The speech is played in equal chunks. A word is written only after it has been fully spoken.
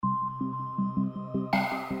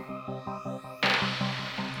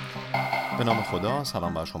به نام خدا.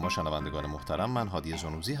 سلام بر شما شنوندگان محترم. من هادی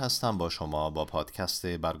زنوزی هستم با شما با پادکست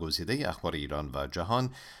برگزیده اخبار ایران و جهان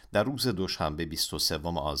در روز دوشنبه 23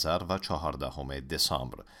 آذر و 14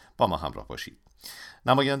 دسامبر. با ما همراه باشید.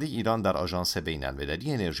 نماینده ایران در آژانس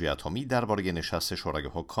بین‌المللی انرژی اتمی درباره نشست شورای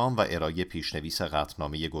حکام و ارائه پیشنویس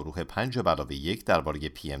قطعنامه گروه 5+1 درباره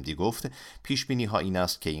PMD گفت پیش‌بینی‌ها این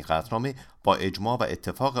است که این قطعنامه با اجماع و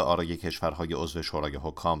اتفاق آرای کشورهای عضو شورای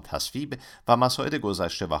حکام تصویب و مسائل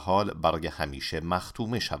گذشته و حال برای همیشه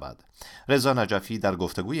مختومه شود. رضا نجفی در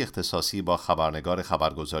گفتگوی اختصاصی با خبرنگار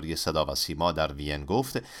خبرگزاری صدا و سیما در وین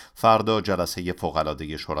گفت فردا جلسه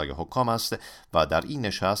فوق‌العاده شورای حکام است و در این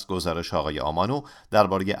نشست گزارش آقای آمانو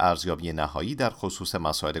درباره ارزیابی نهایی در خصوص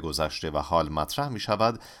مسائل گذشته و حال مطرح می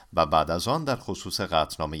شود و بعد از آن در خصوص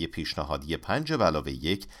قطعنامه پیشنهادی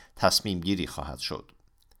 5+1 تصمیم گیری خواهد شد.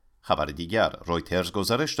 خبر دیگر، رویترز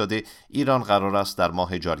گزارش داده ایران قرار است در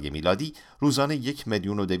ماه جاری میلادی روزانه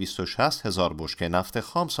 1,260,000 بشکه نفت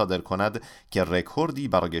خام صادر کند که رکوردی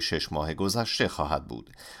برای 6 ماه گذشته خواهد بود.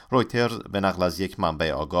 رویترز به نقل از یک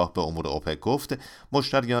منبع آگاه به امور اوپک گفت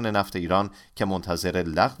مشتریان نفت ایران که منتظر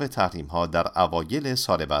لغو تحریم‌ها در اوایل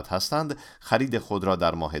سال بعد هستند، خرید خود را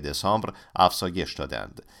در ماه دسامبر افزایش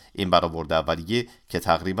دادند. این برآورد اولیه که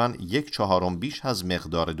تقریباً 1/4 بیش از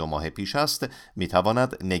مقدار 2 ماه پیش است،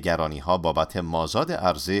 می‌تواند نگرانی‌ها بابت مازاد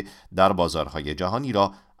عرضه در بازارهای جهانی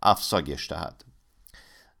را افزایش دهد.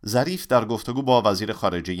 ظریف در گفتگو با وزیر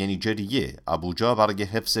خارجه نیجریه ابوجا برای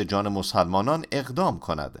حفظ جان مسلمانان اقدام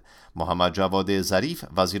کند. محمد جواد ظریف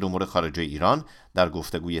وزیر امور خارجه ایران در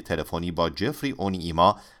گفتگوی تلفنی با جفری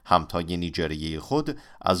اونیما همتای نیجریه خود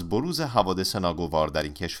از بروز حوادث ناگوار در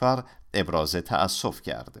این کشور ابراز تأسف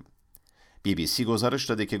کرد. BBC گزارش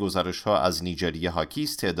داده که گزارش‌ها از نیجریه حاکی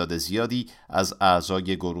است تعداد زیادی از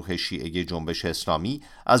اعضای گروه شیعه جنبش اسلامی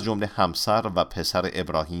از جمله همسر و پسر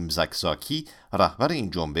ابراهیم زکزاکی رهبر این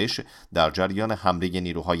جنبش در جریان حمله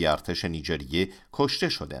نیروهای ارتش نیجریه کشته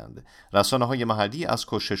شدند. رسانه‌های محلی از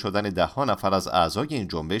کشته شدن 10 نفر از اعضای این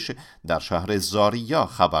جنبش در شهر زاریا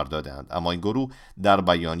خبر دادند، اما این گروه در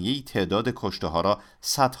بیانیه‌ای تعداد کشته‌ها را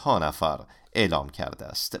 100 نفر اعلام کرده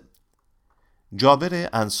است. جابر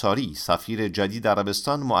انصاری سفیر جدید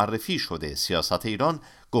عربستان معرفی شده. سیاست ایران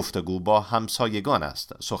گفتگو با همسایگان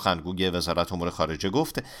است. سخنگوی وزارت امور خارجه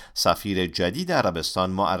گفت سفیر جدید عربستان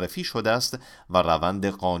معرفی شده است و روند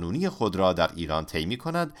قانونی خود را در ایران طی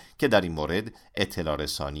می‌کند که در این مورد اطلاع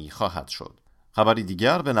رسانی خواهد شد. خبری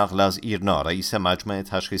دیگر به نقل از ایرنا، رئیس مجمع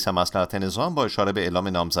تشخیص مصلحت نظام با اشاره به اعلام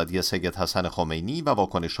نامزدی سید حسن خمینی و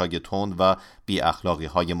واکنش‌های تند و بی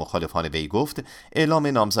اخلاقی‌های مخالفان وی گفت اعلام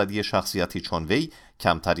نامزدی شخصیتی چون وی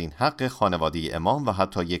کمترین حق خانواده امام و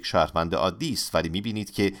حتی یک شهروند عادی است، ولی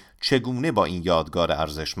می‌بینید که چگونه با این یادگار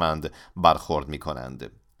ارزشمند برخورد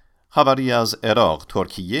می‌کنند. خبری از عراق،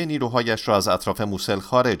 ترکیه نیروهایش را از اطراف موسل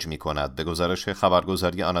خارج می کند. به گزارش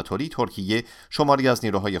خبرگزاری آناتولی، ترکیه شماری از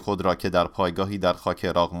نیروهای خود را که در پایگاهی در خاک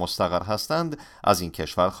عراق مستقر هستند از این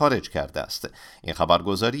کشور خارج کرده است. این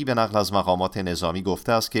خبرگزاری به نقل از مقامات نظامی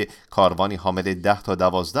گفته است که کاروانی حامل 10 تا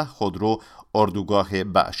 12 خودرو اردوگاه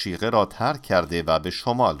بعشیقه را ترک کرده و به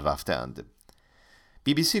شمال رفتند.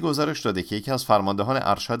 BBC گزارش داده که یکی از فرماندهان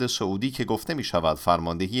ارشد سعودی که گفته می شود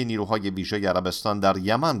فرماندهی نیروهای ویژه عربستان در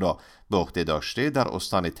یمن را به عهده داشته در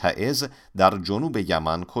استان تعز در جنوب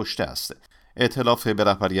یمن کشته است. ائتلاف به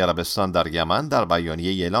رهبری عربستان در یمن در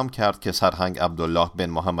بیانیه اعلام کرد که سرهنگ عبدالله بن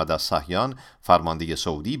محمد الصهیان فرمانده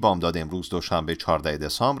سعودی بامداد امروز دوشنبه 14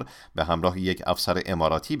 دسامبر به همراه یک افسر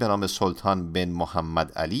اماراتی به نام سلطان بن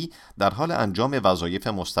محمد علی در حال انجام وظایف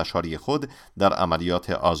مستشاری خود در عملیات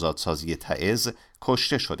آزادسازی تعز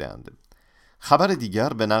کشته شدند. خبر دیگر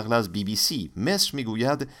به نقل از BBC مصر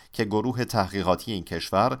میگوید که گروه تحقیقاتی این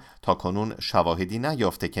کشور تاکنون شواهدی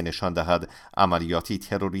نیافته که نشان دهد عملیاتی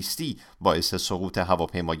تروریستی باعث سقوط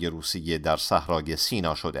هواپیمای روسیه در صحرای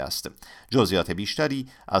سینا شده است. جزئیات بیشتری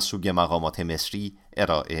از سوی مقامات مصری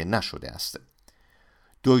ارائه نشده است.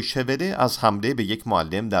 دویچه وله از حمله به یک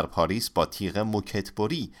معلم در پاریس با تیغ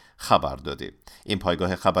موکتبری خبر داده. این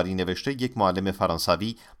پایگاه خبری نوشته یک معلم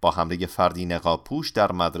فرانسوی با حمله فردی نقاب‌پوش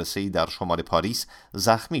در مدرسه‌ای در شمال پاریس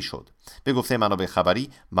زخمی شد. به گفته منابع خبری،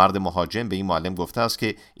 مرد مهاجم به این معلم گفته است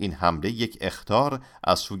که این حمله یک اخطار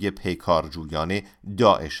از سوی پیکارجویان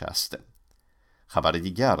داعش است. خبر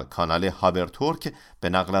دیگر، کانال هابرتورک به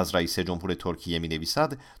نقل از رئیس جمهور ترکیه می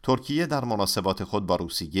نویسد ترکیه در مناسبات خود با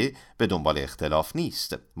روسیه به دنبال اختلاف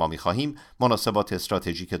نیست. ما می خواهیم مناسبات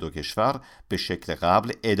استراتژیک دو کشور به شکل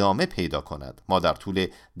قبل ادامه پیدا کند. ما در طول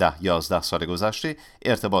 10-11 سال گذشته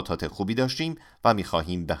ارتباطات خوبی داشتیم و می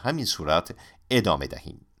خواهیم به همین صورت ادامه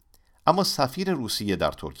دهیم. اما سفیر روسیه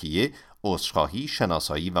در ترکیه عذرخواهی،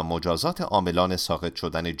 شناسایی و مجازات عاملان ساقط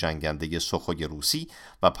شدن جنگنده سخوی روسی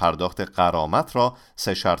و پرداخت غرامت را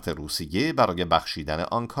 3 شرط روسیه برای بخشیدن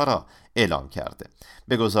آنکارا اعلام کرده.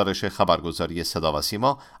 به گزارش خبرگزاری صدا و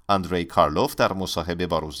سیما، اندری کارلوف در مصاحبه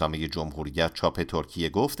با روزنامه جمهوریت چاپ ترکیه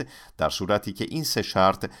گفت در صورتی که این 3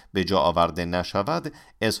 شرط به جا آورده نشود،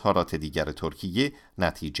 اظهارات دیگر ترکیه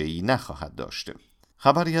نتیجه‌ای نخواهد داشت.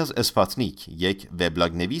 خبری از اسپاتنیک، یک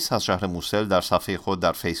وبلاگ نویس از شهر موسل، در صفحه خود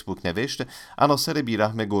در فیسبوک نوشت عناصر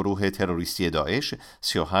بیرحم گروه تروریستی داعش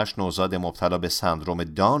 38 نوزاد مبتلا به سندروم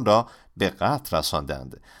دان را به قتل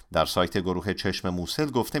رساندند. در سایت گروه چشم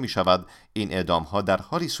موسل گفته می شود این اعدام‌ها در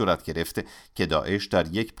حالی صورت گرفت که داعش در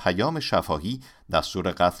یک پیام شفاهی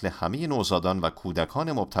دستور قتل همه نوزادان و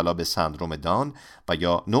کودکان مبتلا به سندروم دان و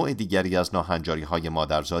یا نوع دیگری از ناهنجاری‌های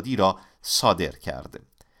مادرزادی را صادر کرد.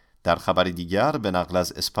 در خبر دیگر به نقل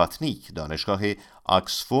از اسپاتنیک، دانشگاه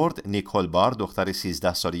آکسفورد نیکول بار، دختر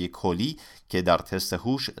 13 ساله کولی که در تست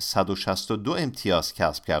هوش 162 امتیاز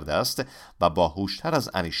کسب کرده است و باهوشتر از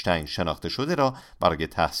انیشتین شناخته شده را برای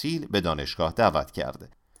تحصیل به دانشگاه دعوت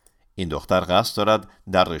کرد. این دختر قصد دارد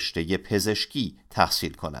در رشته پزشکی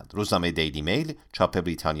تحصیل کند. روزنامه دیلی میل چاپ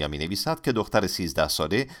بریتانیا می نویسد که دختر 13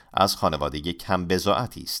 ساله از خانواده کم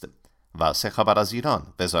بضاعتی است. و 3 خبر از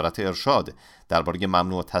ایران. وزارت ارشاد درباره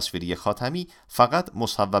ممنوع تصویری خاتمی فقط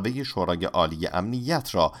مصوبه شورای عالی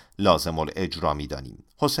امنیت را لازم الاجرا می‌دانیم.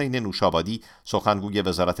 حسین نوشابادی سخنگوی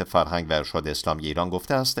وزارت فرهنگ و ارشاد اسلامی ایران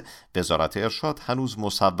گفته است وزارت ارشاد هنوز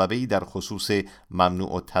مصوبه‌ای در خصوص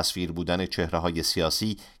ممنوع تصویر بودن چهره‌های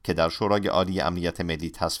سیاسی که در شورای عالی امنیت ملی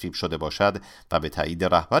تصویب شده باشد و به تایید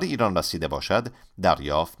رهبر ایران رسیده باشد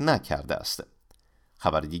دریافت نکرده است.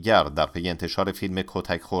 خبر دیگر در پی انتشار فیلم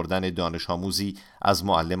کتک خوردن دانش آموزی از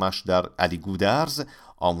معلمش در علی گودرز،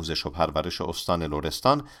 آموزش و پرورش استان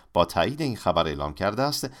لرستان با تایید این خبر اعلام کرده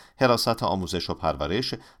است حراست آموزش و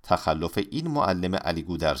پرورش تخلف این معلم علی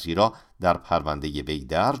گودرزی را در پرونده وی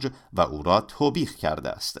درج و او را توبیخ کرده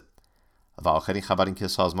است. و آخرین خبر این که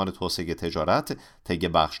سازمان توسعه تجارت طی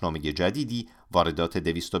بخشنامه جدیدی واردات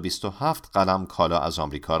 227 قلم کالا از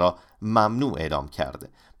آمریکا را ممنوع اعلام کرد.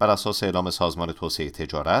 بر اساس اعلام سازمان توسعه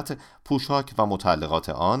تجارت، پوشاک و متعلقات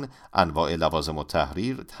آن، انواع لوازم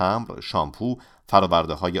التحریر، تمبر، شامپو،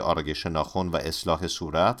 فرآورده‌های آرایش ناخن و اصلاح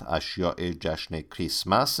صورت، اشیاء جشن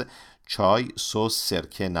کریسمس، چای، سس،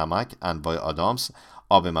 سرکه، نمک، انواع آدامس،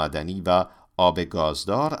 آب معدنی و آب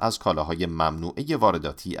گازدار از کالاهای ممنوعه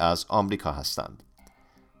وارداتی از آمریکا هستند.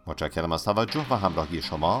 متشکرم از توجه و همراهی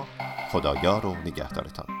شما. خدایار و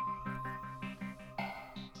نگهدارتان.